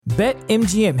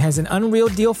BetMGM has an unreal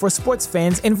deal for sports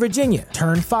fans in Virginia.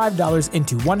 Turn $5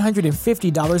 into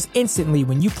 $150 instantly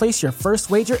when you place your first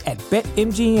wager at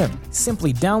BetMGM.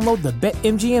 Simply download the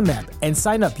BetMGM app and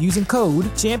sign up using code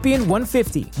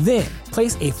Champion150. Then,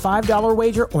 place a $5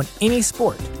 wager on any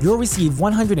sport. You'll receive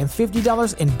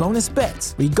 $150 in bonus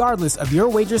bets, regardless of your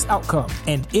wager's outcome.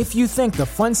 And if you think the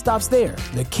fun stops there,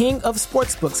 the King of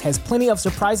Sportsbooks has plenty of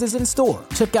surprises in store.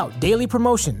 Check out daily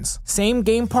promotions,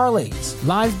 same-game parlays,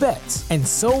 live bets, and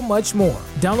so much more.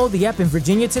 Download the app in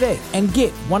Virginia today and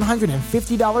get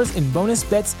 $150 in bonus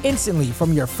bets instantly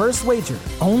from your first wager.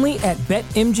 Only at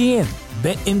BetMGM.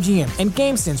 BetMGM and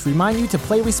GameSense remind you to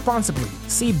play responsibly.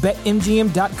 See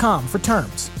BetMGM.com for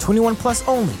terms. 21 plus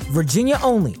only. Virginia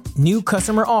only. New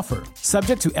customer offer.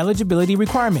 Subject to eligibility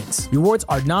requirements. Rewards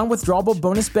are non-withdrawable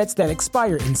bonus bets that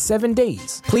expire in 7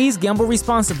 days. Please gamble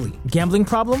responsibly. Gambling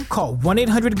problem? Call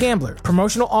 1-800-GAMBLER.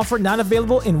 Promotional offer not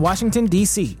available in Washington,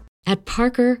 D.C. At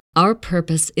Parker, our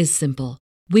purpose is simple.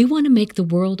 We want to make the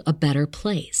world a better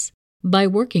place by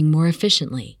working more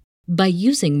efficiently, by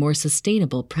using more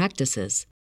sustainable practices,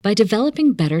 by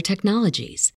developing better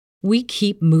technologies. We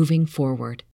keep moving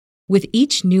forward. With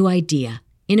each new idea,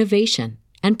 innovation,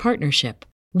 and partnership,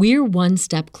 we're one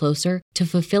step closer to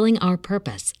fulfilling our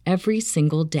purpose every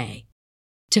single day.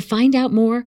 To find out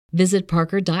more, visit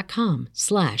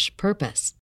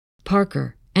parker.com/purpose.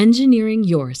 Parker, engineering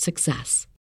your success.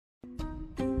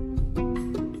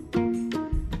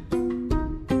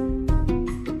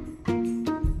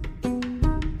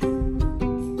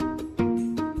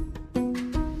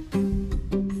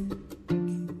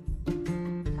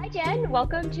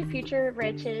 Welcome to Future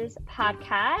Rich's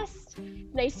podcast.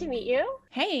 Nice to meet you.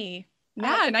 Hey.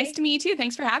 Yeah, nice to meet you too.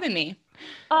 Thanks for having me.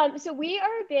 So we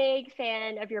are a big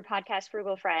fan of your podcast,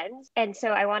 Frugal Friends. And so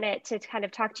I wanted to kind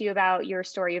of talk to you about your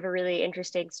story. You have a really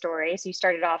interesting story. So you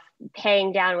started off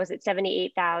paying down, was it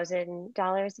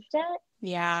 $78,000 of debt?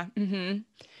 Yeah. Mm-hmm.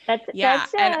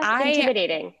 That's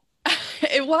intimidating.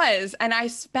 It was. And I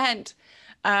spent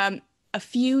a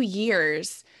few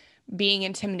years being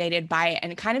intimidated by it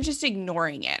and kind of just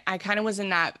ignoring it. I kind of was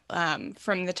in that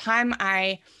from the time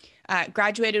I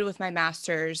graduated with my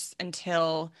master's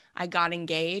until I got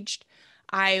engaged.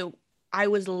 I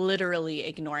was literally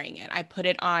ignoring it. I put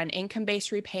it on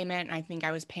income-based repayment. I think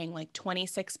I was paying like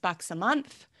 $26 a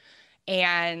month,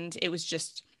 and it was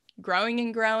just growing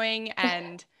and growing.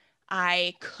 And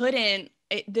I couldn't.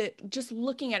 Just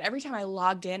looking at every time I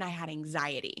logged in, I had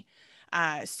anxiety.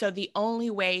 So the only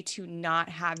way to not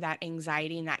have that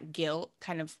anxiety and that guilt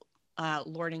kind of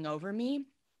lording over me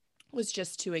was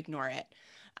just to ignore it.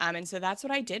 And so that's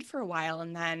what I did for a while.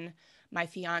 And then my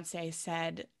fiance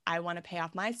said, I want to pay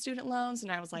off my student loans.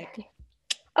 And I was like,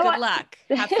 good luck.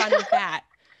 Have fun with that.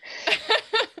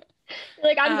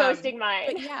 Like, I'm ghosting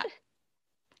mine. But yeah.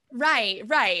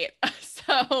 Right.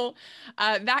 So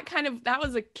that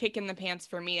was a kick in the pants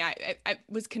for me. I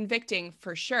was convicting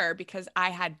for sure because I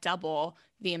had double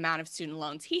the amount of student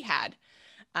loans he had.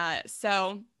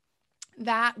 So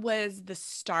that was the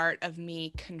start of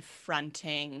me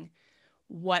confronting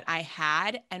what I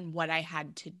had and what I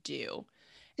had to do.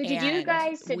 So did you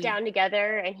guys sit down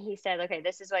together and he said, okay,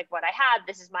 this is like what I have,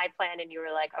 this is my plan. And you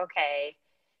were like, okay.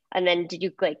 And then did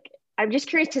you I'm just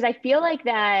curious because I feel like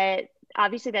that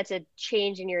obviously that's a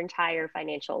change in your entire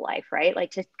financial life, right?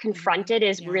 Like to confront it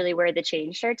is really where the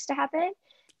change starts to happen.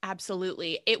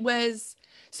 Absolutely. It was,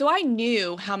 so I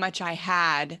knew how much I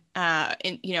had,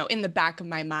 in the back of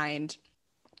my mind,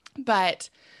 but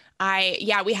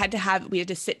we had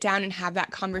to sit down and have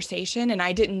that conversation. And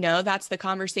I didn't know that's the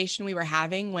conversation we were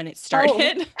having when it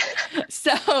started.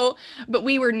 So, but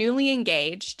we were newly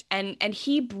engaged and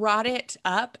he brought it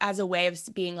up as a way of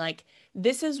being like,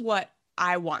 this is what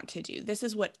I want to do. This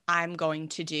is what I'm going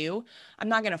to do. I'm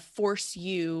not going to force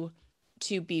you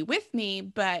to be with me,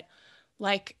 but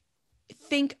like,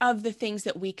 think of the things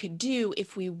that we could do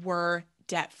if we were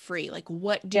debt free. Like,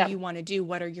 what do you want to do?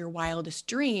 What are your wildest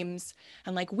dreams?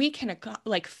 And like, we could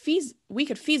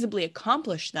feasibly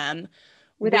accomplish them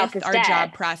with our debt.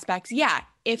 Job prospects. Yeah.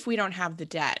 If we don't have the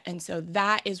debt. And so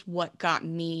that is what got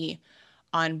me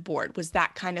on board, was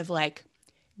that kind of like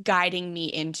guiding me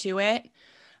into it.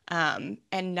 And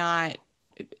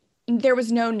there was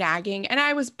no nagging, and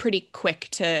I was pretty quick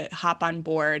to hop on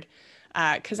board.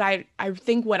 Cause I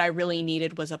think what I really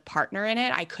needed was a partner in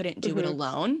it. I couldn't do it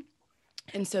alone.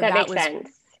 And so that was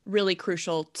really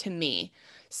crucial to me.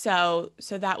 So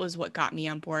that was what got me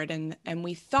on board. And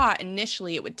we thought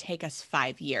initially it would take us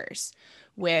 5 years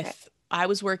I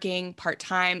was working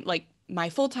part-time, like my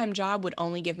full-time job would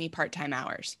only give me part-time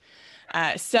hours.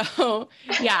 So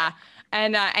yeah.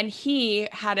 And he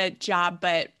had a job,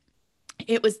 but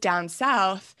it was down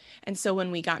south. And so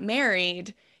when we got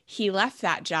married, he left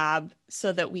that job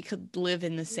so that we could live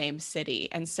in the same city.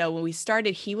 And so when we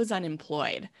started, he was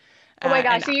unemployed. Oh my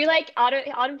gosh. And So you like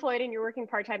unemployed and you're working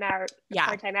part-time hours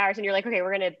and you're like, okay,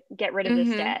 we're going to get rid of this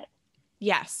debt.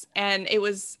 Yes. And it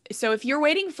was, so if you're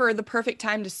waiting for the perfect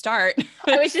time to start,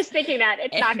 I was just thinking that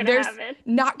it's not going to happen.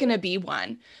 Not going to be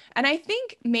one. And I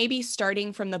think maybe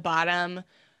starting from the bottom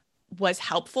was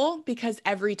helpful because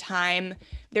every time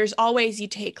there's always, you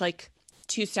take like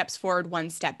 2 steps forward, 1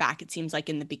 step back, it seems like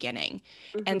in the beginning.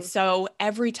 And so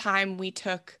every time we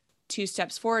took 2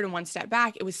 steps forward and 1 step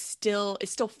back, it still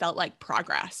felt like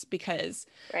progress because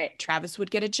Travis would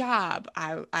get a job.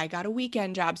 I got a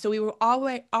weekend job. So we were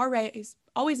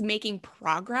always making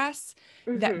progress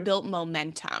that built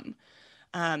momentum.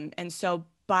 And so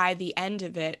by the end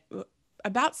of it,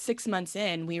 about 6 months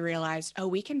in, we realized, oh,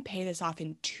 we can pay this off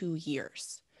in 2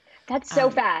 years. That's so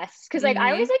fast. Cause like,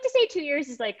 I always like to say 2 years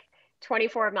is like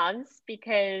 24 months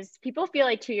because people feel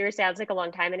like 2 years sounds like a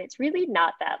long time and it's really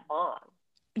not that long.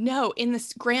 No, in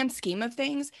the grand scheme of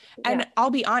things. And I'll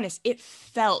be honest, it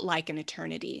felt like an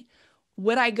eternity.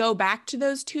 Would I go back to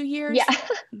those 2 years?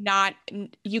 Yeah.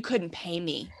 You couldn't pay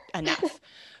me enough.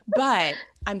 But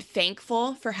I'm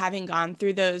thankful for having gone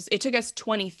through those. It took us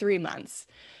 23 months.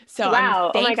 So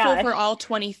I'm thankful for all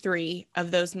 23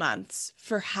 of those months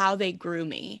for how they grew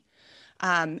me.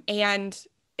 And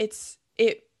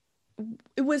it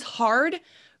was hard,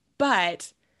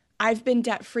 but I've been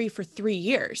debt-free for 3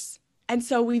 years. And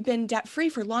so we've been debt-free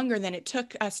for longer than it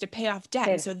took us to pay off debt.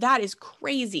 And so that is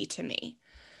crazy to me.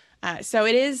 So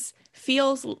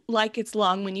feels like it's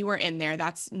long when you were in there.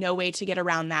 That's no way to get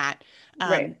around that.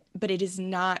 But it is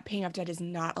not, paying off debt is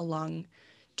not a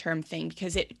long-term thing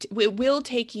because it will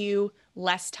take you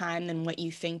less time than what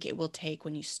you think it will take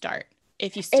when you start,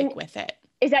 if you stick with it.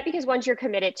 Is that because once you're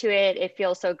committed to it, it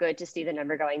feels so good to see the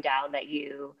number going down that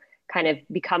you kind of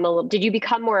did you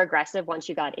become more aggressive once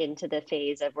you got into the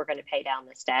phase of we're going to pay down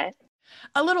this debt?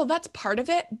 A little, that's part of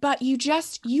it, but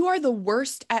you are the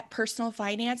worst at personal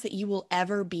finance that you will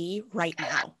ever be right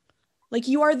now. Like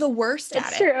you are the worst at it.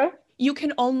 It's true. You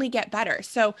can only get better.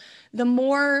 So the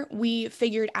more we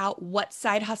figured out what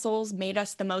side hustles made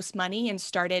us the most money and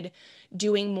started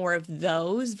doing more of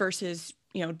those versus,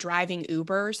 driving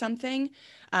Uber or something,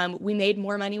 we made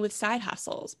more money with side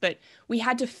hustles, but we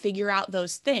had to figure out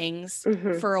those things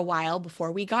for a while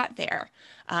before we got there.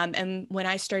 And when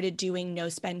I started doing no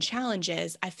spend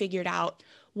challenges, I figured out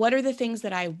what are the things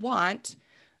that I want,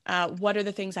 what are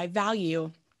the things I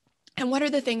value, and what are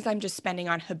the things I'm just spending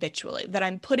on habitually that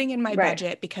I'm putting in my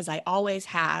budget because I always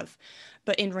have.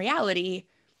 But in reality,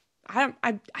 I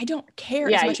don't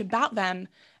care as much about them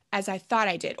as I thought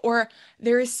I did, or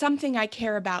there is something I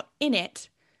care about in it.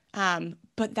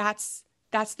 But that's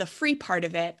the free part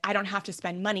of it. I don't have to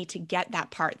spend money to get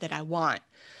that part that I want.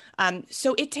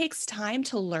 So it takes time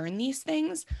to learn these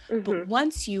things, but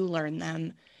once you learn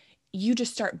them, you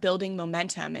just start building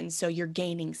momentum. And so you're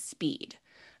gaining speed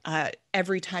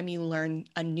every time you learn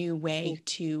a new way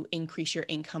to increase your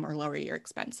income or lower your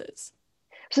expenses.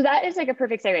 So that is like a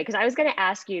perfect segue because I was going to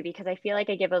ask you because I feel like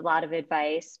I give a lot of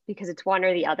advice because it's one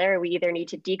or the other. We either need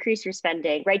to decrease your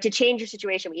spending, right? To change your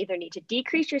situation, we either need to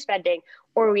decrease your spending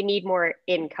or we need more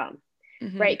income,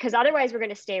 right? Because otherwise we're going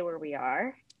to stay where we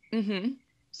are.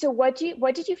 So what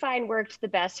did you find worked the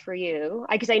best for you?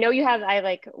 Because I know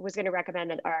I was going to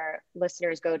recommend that our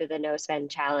listeners go to the No Spend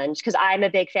Challenge because I'm a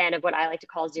big fan of what I like to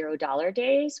call $0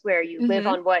 days, where you live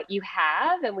on what you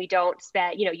have and we don't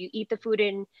spend, you eat the food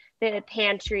in the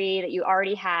pantry that you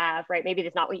already have, right? Maybe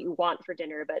that's not what you want for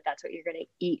dinner, but that's what you're going to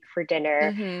eat for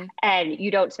dinner. And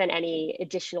you don't spend any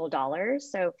additional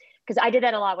dollars. So, because I did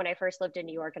that a lot when I first lived in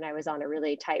New York and I was on a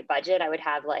really tight budget, I would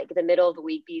have like the middle of the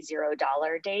week be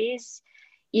 $0 days,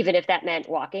 even if that meant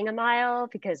walking a mile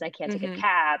because I can't take a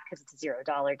cab because it's a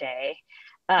 $0 day.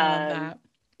 I love that.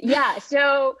 Yeah.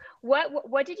 So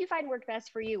what did you find worked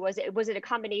best for you? Was it a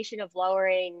combination of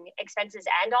lowering expenses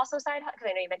and also side hustles?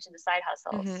 Because I know you mentioned the side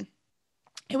hustles.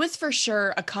 It was for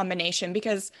sure a combination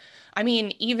because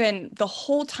even the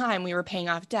whole time we were paying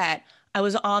off debt, I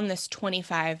was on this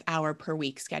 25-hour per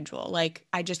week schedule. Like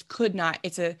I just could not,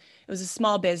 it was a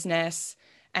small business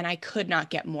and I could not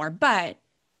get more, but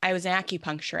I was an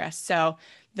acupuncturist. So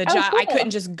the job, cool. I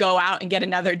couldn't just go out and get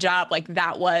another job. Like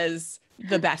that was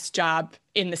the best job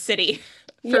in the city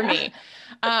for me.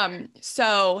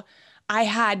 So I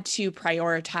had to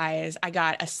prioritize. I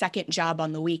got a second job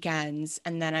on the weekends,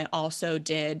 and then I also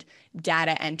did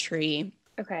data entry.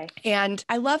 Okay. And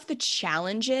I love the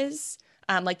challenges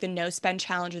like the no spend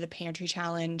challenge or the pantry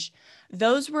challenge.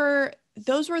 Those were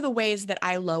the ways that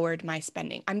I lowered my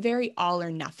spending. I'm very all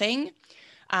or nothing.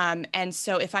 And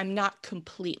so if I'm not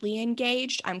completely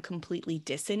engaged, I'm completely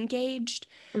disengaged,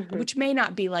 which may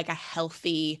not be like a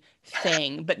healthy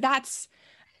thing, but that's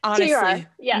honestly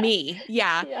me.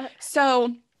 Yeah.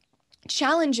 So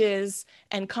challenges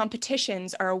and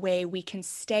competitions are a way we can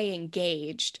stay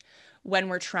engaged when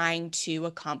we're trying to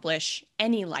accomplish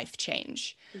any life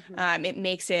change. It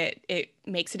makes it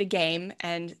a game,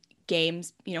 and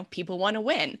games, people want to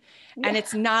win. And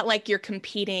it's not like you're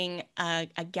competing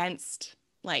against,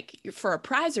 like, for a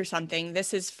prize or something.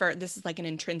 This is like an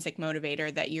intrinsic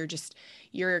motivator that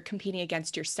you're competing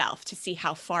against yourself to see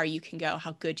how far you can go,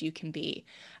 how good you can be.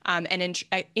 And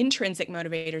intrinsic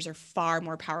motivators are far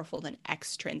more powerful than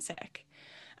extrinsic.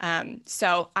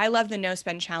 So I love the no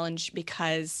spend challenge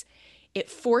because it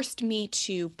forced me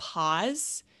to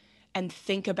pause and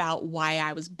think about why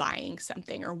I was buying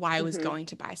something or why I was going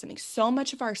to buy something. So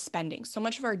much of our spending, so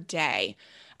much of our day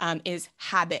is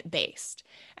habit-based.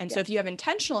 And so if you have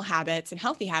intentional habits and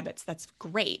healthy habits, that's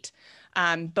great.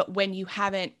 But when you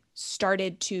haven't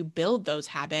started to build those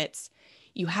habits,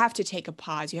 you have to take a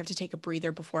pause. You have to take a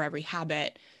breather before every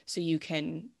habit so you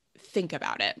can think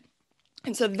about it.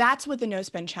 And so that's what the no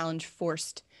spend challenge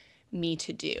forced me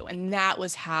to do. And that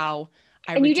was how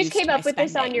I And you just reduced came my up with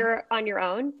this on spending. your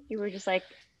own? You were just like,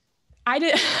 I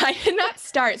did not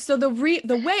start. So the way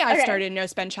I started No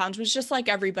Spend Challenge was just like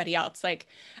everybody else. Like,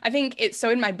 I think so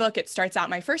in my book, it starts out,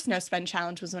 my first No Spend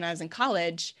Challenge was when I was in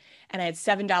college and I had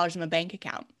 $7 in my bank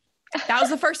account. That was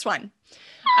the first one.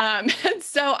 And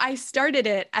so I started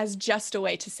it as just a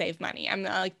way to save money. I'm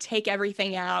like, take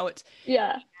everything out.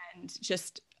 And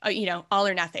just, all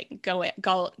or nothing, go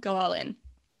all in.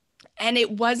 And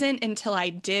it wasn't until I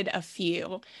did a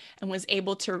few and was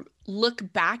able to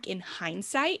look back in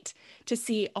hindsight to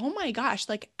see, oh my gosh,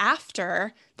 like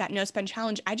after that no spend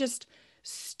challenge, I just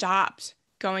stopped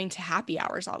going to happy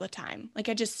hours all the time. Like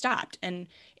I just stopped and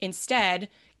instead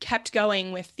kept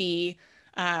going with the,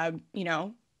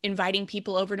 inviting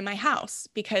people over to my house,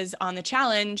 because on the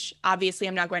challenge, obviously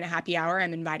I'm not going to happy hour.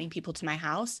 I'm inviting people to my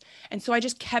house. And so I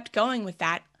just kept going with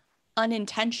that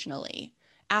unintentionally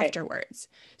afterwards.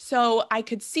 So I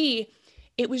could see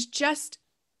it was just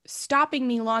stopping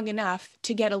me long enough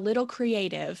to get a little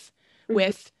creative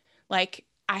with, like,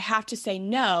 I have to say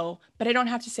no, but I don't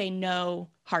have to say no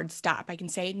hard stop. I can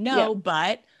say no,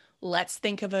 but let's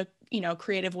think of a,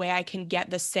 creative way I can get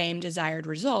the same desired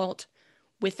result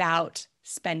without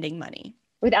spending money.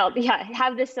 Without,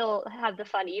 have the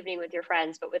fun evening with your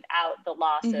friends, but without the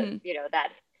loss of,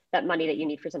 that money that you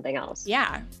need for something else.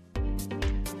 Yeah.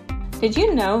 Did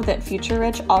you know that Future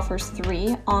Rich offers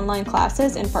 3 online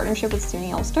classes in partnership with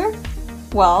SUNY Ulster?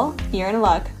 Well, you're in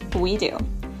luck. We do.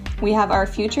 We have our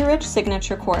Future Rich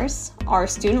Signature course, our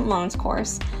Student Loans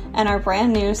course, and our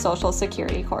brand new Social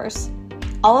Security course.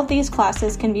 All of these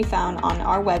classes can be found on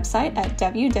our website at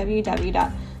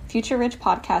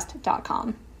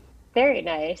www.futurerichpodcast.com. Very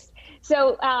nice.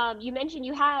 So you mentioned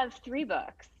you have 3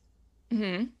 books.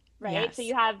 Right? Yes. So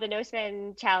you have the No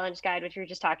Spend Challenge Guide, which we were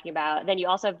just talking about. Then you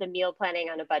also have the Meal Planning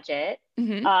on a Budget,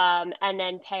 and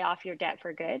then Pay Off Your Debt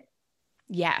for Good.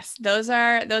 Yes, those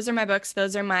are my books.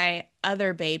 Those are my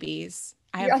other babies.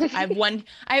 I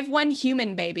have one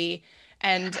human baby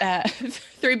and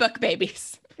 3 book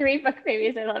babies. 3 book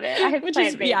babies. I love it. I have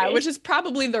plant babies. Which is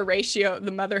probably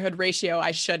the motherhood ratio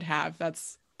I should have.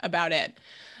 That's about it.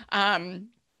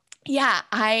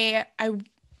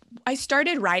 I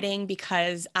started writing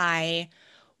because I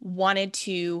wanted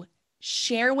to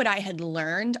share what I had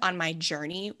learned on my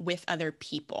journey with other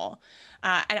people.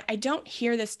 And I don't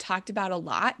hear this talked about a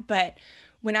lot, but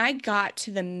when I got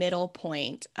to the middle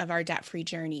point of our debt-free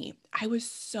journey, I was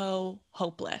so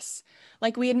hopeless.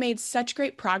 Like, we had made such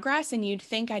great progress and you'd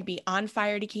think I'd be on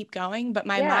fire to keep going, but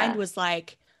my mind was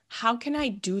like, how can I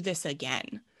do this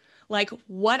again? Like,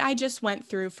 what I just went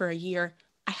through for a year,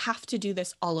 I have to do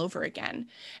this all over again.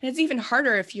 And it's even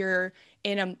harder if you're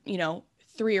in a,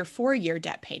 3 or 4 year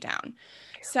debt pay down.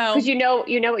 So, because you know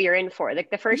what you're in for.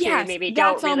 Like the first year, you maybe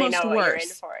don't really know what you're in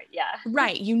for. Yeah.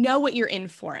 Right. You know what you're in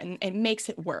for, and it makes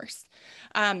it worse.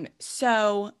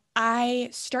 So I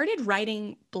started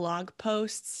writing blog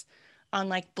posts on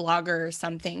like Blogger or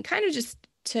something, kind of just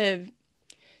to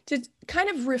kind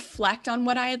of reflect on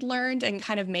what I had learned and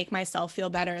kind of make myself feel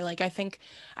better. Like, I think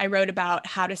I wrote about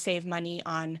how to save money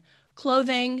on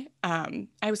clothing. I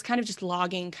was kind of just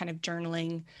logging, kind of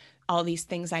journaling all these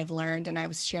things I've learned, and I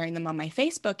was sharing them on my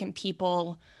Facebook, and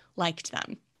people liked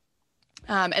them.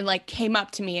 and like came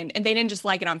up to me and they didn't just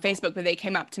like it on Facebook, but they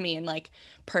came up to me in like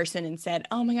person and said,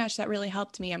 "Oh my gosh, that really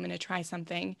helped me. I'm going to try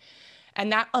something."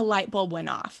 And that a light bulb went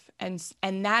off.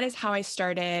 And that is how I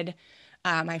started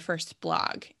my first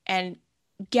blog, and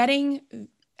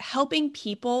helping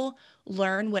people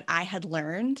learn what I had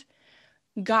learned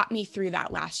got me through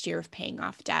that last year of paying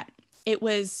off debt. It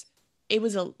was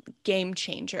a game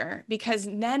changer, because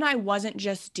then I wasn't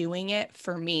just doing it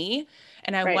for me,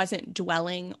 and I wasn't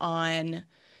dwelling on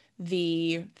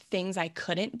the things I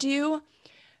couldn't do.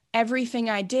 Everything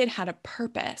I did had a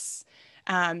purpose.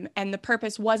 And the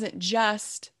purpose wasn't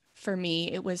just for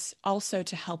me, it was also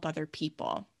to help other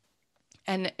people.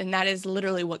 And that is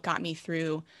literally what got me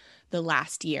through the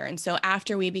last year. And so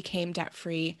after we became debt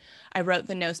free, I wrote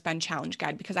the No Spend Challenge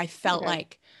guide, because I felt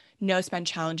like no spend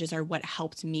challenges are what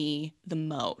helped me the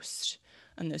most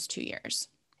in those 2 years.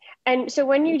 And so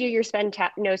when you do your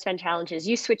no spend challenges,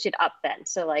 you switch it up then.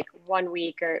 So like 1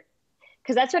 week, or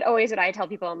because that's what I tell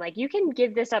people. I'm like, you can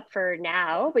give this up for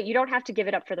now, but you don't have to give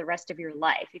it up for the rest of your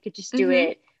life. You could just do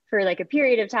it for like a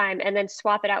period of time and then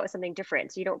swap it out with something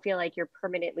different. So you don't feel like you're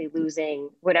permanently losing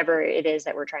whatever it is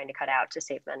that we're trying to cut out to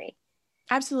save money.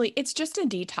 Absolutely. It's just a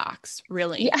detox,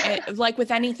 really. Yeah. Like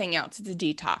with anything else, it's a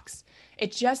detox.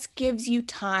 It just gives you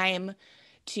time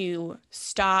to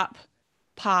stop,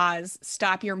 pause,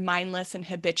 stop your mindless and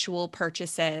habitual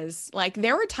purchases. Like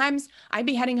there were times I'd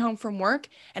be heading home from work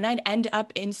and I'd end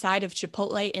up inside of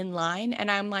Chipotle in line.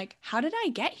 And I'm like, how did I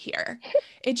get here?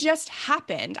 It just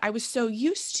happened. I was so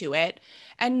used to it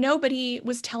and nobody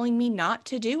was telling me not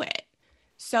to do it.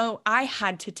 So I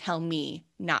had to tell me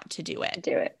not to do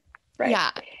it. Right.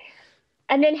 Yeah.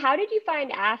 And then how did you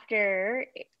find after,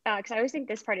 because I always think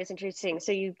this part is interesting.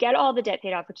 So you get all the debt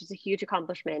paid off, which is a huge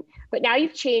accomplishment, but now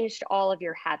you've changed all of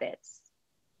your habits,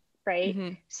 right?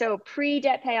 Mm-hmm. So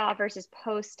pre-debt payoff versus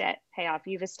post-debt payoff,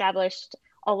 you've established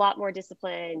a lot more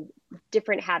discipline,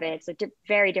 different habits,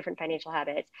 very different financial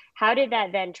habits. How did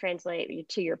that then translate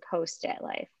to your post-debt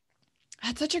life?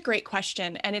 That's such a great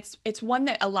question. And it's one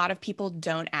that a lot of people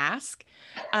don't ask.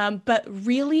 But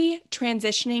really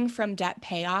transitioning from debt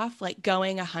payoff, like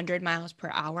going 100 miles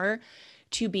per hour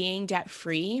to being debt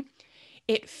free,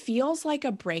 it feels like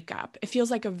a breakup. It feels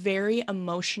like a very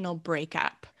emotional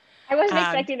breakup. I wasn't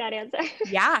expecting that answer.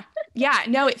 Yeah.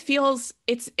 No,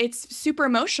 it's super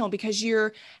emotional because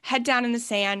you're head down in the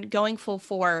sand, going full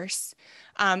force.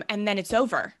 And then it's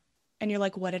over. And you're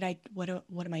like, what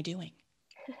am I doing?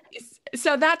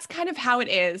 So that's kind of how it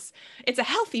is. It's a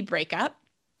healthy breakup,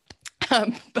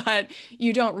 but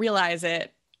you don't realize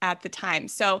it at the time.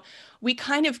 So we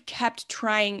kind of kept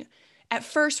trying. At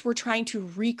first, we're trying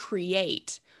to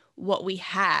recreate what we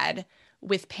had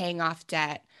with paying off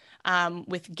debt,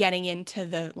 with getting into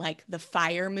the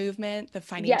FIRE movement, the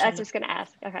financial. Yeah, that's just going to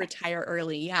ask. Okay. Retire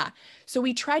early. Yeah. So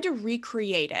we tried to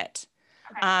recreate it.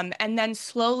 Okay. And then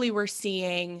slowly we're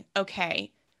seeing,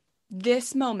 okay,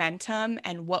 this momentum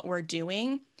and what we're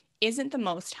doing isn't the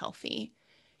most healthy.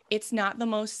 It's not the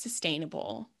most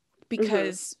sustainable,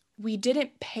 because we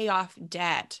didn't pay off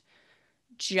debt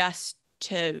just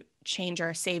to change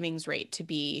our savings rate to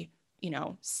be,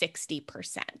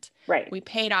 60%. Right. We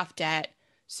paid off debt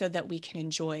so that we can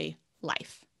enjoy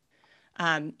life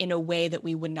in a way that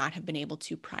we would not have been able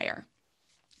to prior.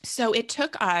 So it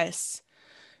took us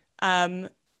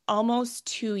almost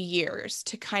 2 years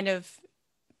to kind of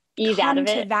ease out of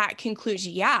it to that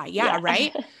conclusion. Yeah.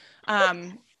 Right.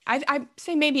 I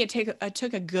say maybe it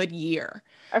took a good year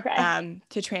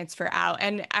to transfer out.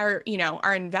 And our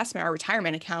investment, our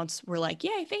retirement accounts were like,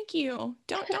 yay, thank you.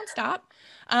 Don't stop.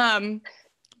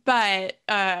 But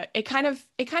it kind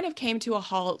of came to a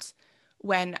halt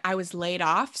when I was laid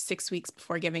off 6 weeks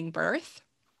before giving birth.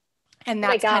 And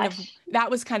that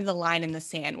was kind of the line in the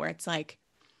sand where it's like,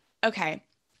 okay,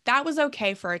 that was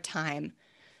okay for a time,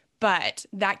 but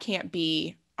that can't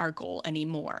be our goal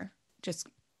anymore, just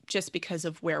because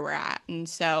of where we're at. And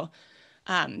so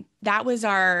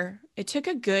it took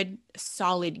a good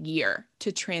solid year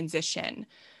to transition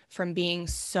from being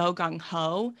so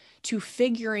gung-ho to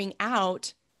figuring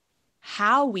out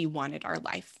how we wanted our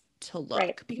life to look.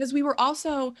 Right. Because we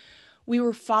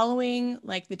were following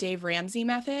like the Dave Ramsey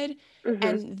method,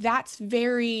 and that's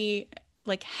very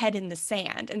like head in the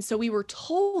sand. And so we were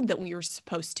told that we were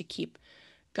supposed to keep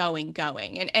going.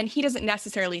 And he doesn't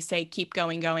necessarily say keep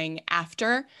going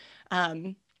after.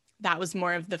 That was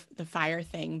more of the FIRE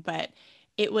thing, but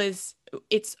it's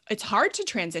hard to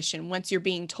transition once you're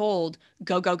being told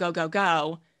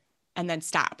go, and then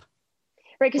stop.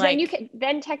 Right. Because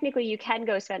then technically you can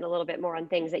go spend a little bit more on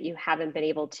things that you haven't been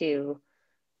able to.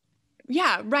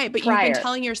 Yeah. Right. But prior. You've been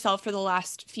telling yourself for the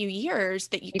last few years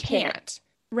that you can't.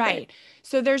 Right.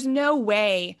 So there's no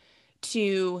way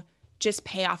to just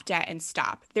pay off debt and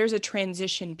stop. There's a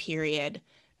transition period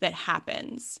that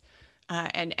happens.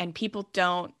 And people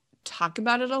don't talk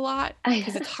about it a lot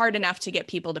because it's hard enough to get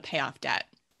people to pay off debt.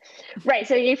 Right.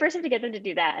 So you first have to get them to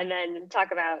do that and then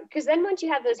talk about, because then once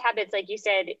you have those habits, like you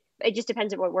said, it just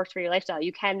depends on what works for your lifestyle.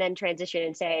 You can then transition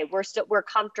and say, we're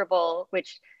comfortable,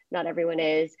 which not everyone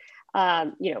is,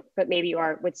 but maybe you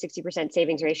are with 60%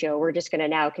 savings ratio. We're just going to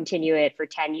now continue it for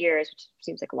 10 years, which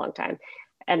seems like a long time,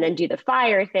 and then do the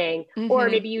FIRE thing, or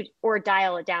maybe or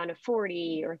dial it down to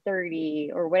 40 or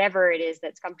 30 or whatever it is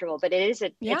that's comfortable. But it's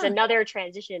another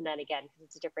transition then again, because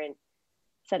it's a different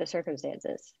set of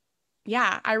circumstances.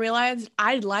 Yeah, I realized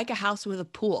I'd like a house with a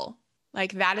pool.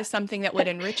 Like that is something that would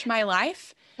enrich my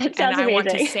life. That sounds amazing. Want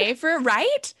to save for,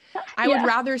 right? I would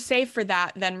rather save for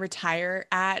that than retire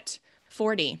at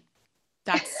 40.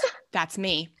 That's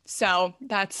me. So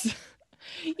that's,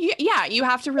 you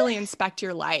have to really inspect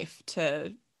your life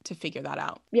to figure that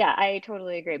out. Yeah, I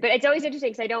totally agree. But it's always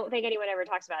interesting because I don't think anyone ever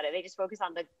talks about it. They just focus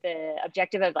on the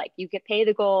objective of like, you could pay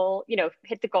the goal,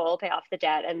 hit the goal, pay off the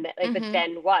debt. And but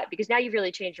then what? Because now you've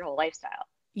really changed your whole lifestyle.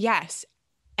 Yes.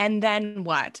 And then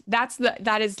what?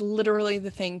 That is literally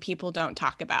the thing people don't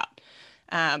talk about.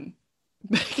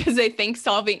 Because they think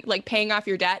paying off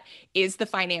your debt is the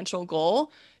financial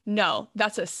goal. No,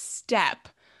 that's a step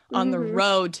on the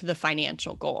road to the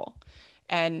financial goal.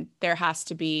 And there has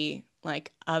to be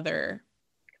like other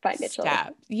financial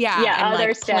steps. Yeah. And other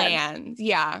like steps. Plans.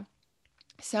 Yeah.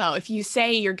 So if you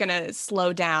say you're going to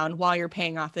slow down while you're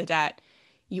paying off the debt,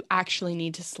 you actually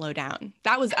need to slow down.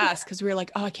 That was us because we were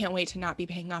like, oh, I can't wait to not be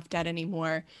paying off debt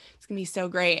anymore. It's going to be so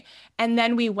great. And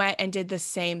then we went and did the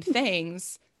same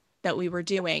things that we were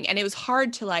doing. And it was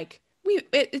hard to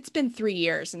it's been 3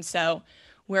 years. And so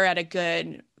we're at a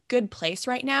good place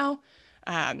right now,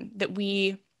 that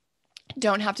we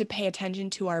don't have to pay attention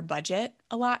to our budget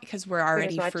a lot because we're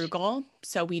already frugal.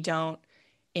 So we don't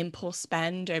impulse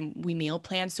spend and we meal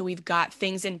plan. So we've got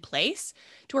things in place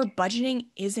to where budgeting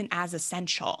isn't as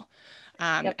essential.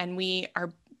 And we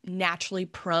are naturally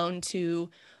prone to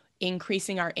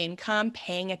increasing our income,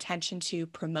 paying attention to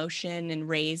promotion and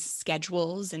raise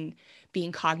schedules and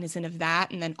being cognizant of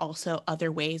that. And then also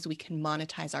other ways we can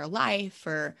monetize our life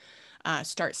or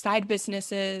start side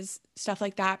businesses, stuff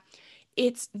like that.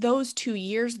 It's those 2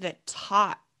 years that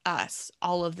taught us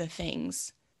all of the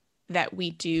things that we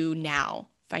do now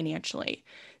financially.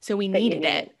 So we needed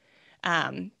it.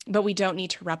 But we don't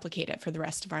need to replicate it for the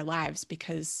rest of our lives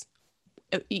because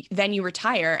then you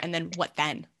retire and then what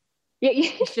then? Yeah.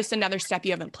 It's just another step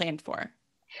you haven't planned for.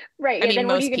 Right. I mean, then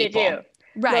what are you going to do?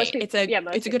 Right. It's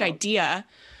a good idea.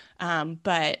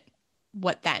 But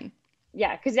what then?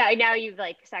 Yeah. Because now you've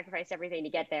sacrificed everything to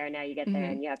get there. And now you get there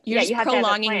and you're just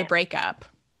prolonging the breakup.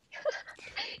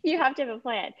 You have to have a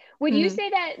plan. Would you say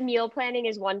that meal planning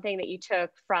is one thing that you took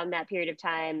from that period of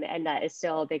time and that is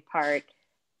still a big part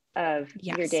of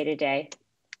your day-to-day?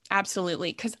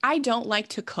 Absolutely. Because I don't like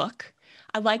to cook.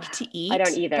 I like to eat. I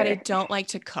don't either. But I don't like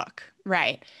to cook.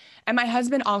 Right. And my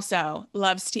husband also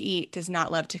loves to eat, does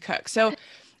not love to cook. So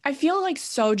I feel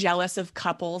so jealous of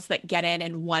couples that get in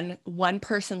and one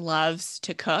person loves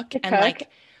to cook.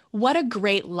 What a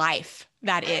great life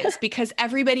that is because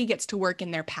everybody gets to work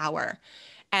in their power.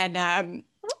 And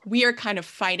we are kind of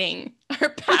fighting our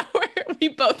power. We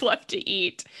both love to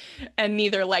eat and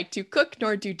neither like to cook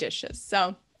nor do dishes.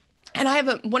 So, and I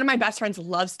have one of my best friends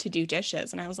loves to do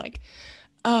dishes. And I was like,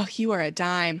 oh, you are a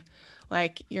dime.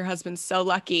 Your husband's so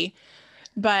lucky.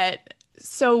 But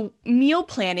so meal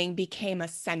planning became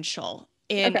essential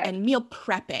and meal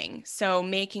prepping. So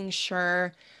making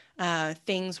sure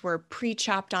things were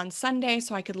pre-chopped on Sunday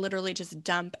so I could literally just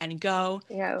dump and go.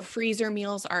 Yeah. Freezer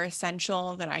meals are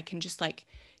essential that I can just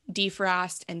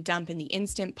defrost and dump in the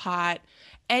Instant Pot.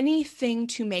 Anything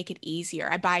to make it easier.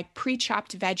 I buy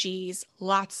pre-chopped veggies,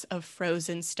 lots of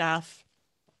frozen stuff.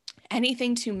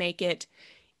 Anything to make it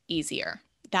easier.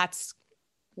 That's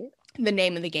the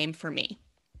name of the game for me.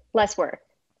 Less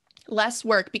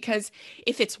work because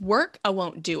if it's work, I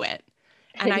won't do it.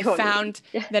 And I found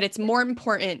that it's more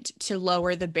important to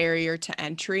lower the barrier to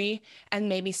entry and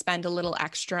maybe spend a little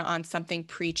extra on something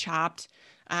pre-chopped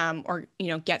or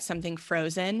get something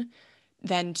frozen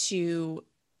than to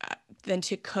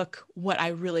cook what I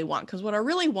really want. Because what I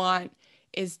really want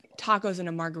is tacos and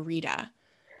a margarita.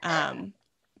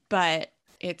 But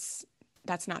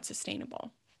that's not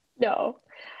sustainable. No.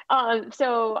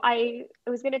 So I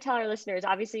was going to tell our listeners,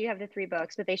 obviously you have the 3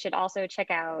 books, but they should also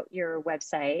check out your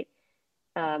website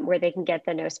where they can get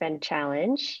the No Spend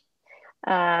Challenge.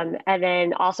 And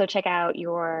then also check out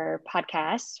your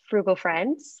podcast, Frugal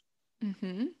Friends.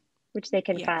 Mm-hmm. which they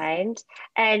can find.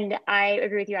 And I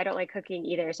agree with you. I don't like cooking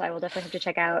either. So I will definitely have to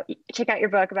check out your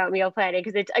book about meal planning,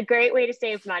 because it's a great way to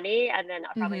save money. And then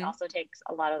probably also takes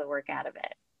a lot of the work out of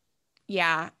it.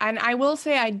 Yeah. And I will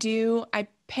say I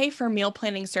pay for meal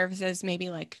planning services maybe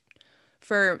like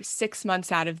for 6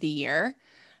 months out of the year.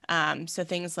 So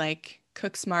things like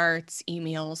Cook Smarts,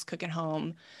 eMeals, Cook at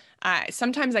Home.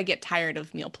 Sometimes I get tired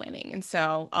of meal planning. And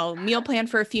so I'll meal plan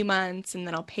for a few months and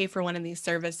then I'll pay for one of these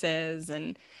services,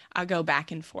 and I'll go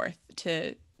back and forth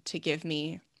to give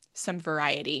me some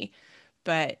variety.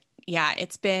 But yeah,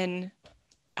 it's been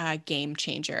a game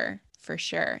changer for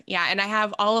sure. Yeah. And I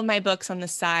have all of my books on the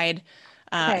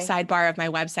sidebar of my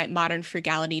website,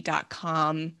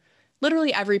 modernfrugality.com.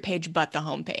 Literally every page but the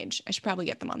homepage. I should probably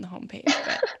get them on the homepage,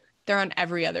 but they're on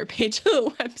every other page of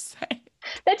the website.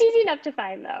 That's easy enough to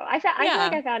find, though. I feel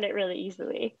like I found it really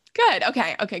easily. Good.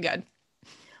 Okay, good.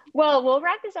 Well, we'll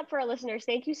wrap this up for our listeners.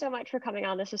 Thank you so much for coming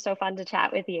on. This was so fun to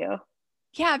chat with you.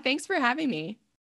 Yeah, thanks for having me.